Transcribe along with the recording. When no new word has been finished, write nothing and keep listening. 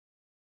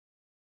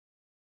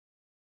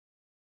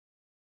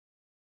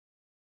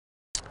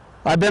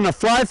I've been a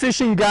fly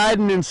fishing guide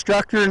and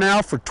instructor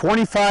now for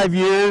 25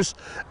 years,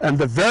 and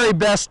the very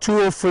best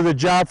tool for the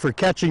job for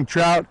catching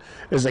trout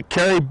is a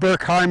Carry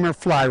Burkheimer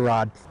fly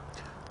rod.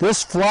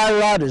 This fly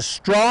rod is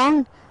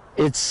strong,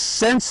 it's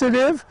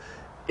sensitive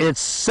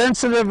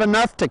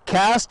enough to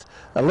cast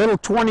a little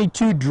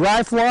 22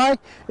 dry fly.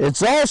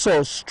 It's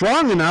also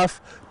strong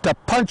enough to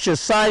punch a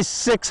size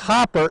 6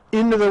 hopper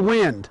into the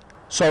wind.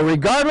 So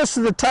regardless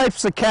of the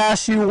types of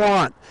casts you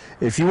want,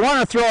 if you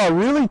want to throw a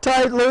really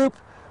tight loop,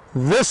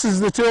 this is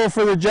the tool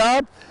for the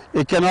job.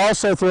 It can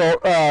also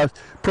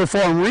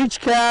perform reach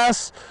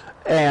casts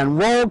and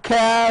roll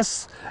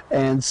casts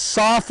and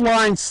soft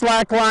line,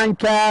 slack line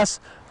casts.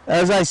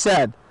 As I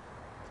said,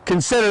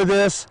 consider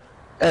this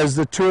as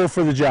the tool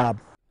for the job.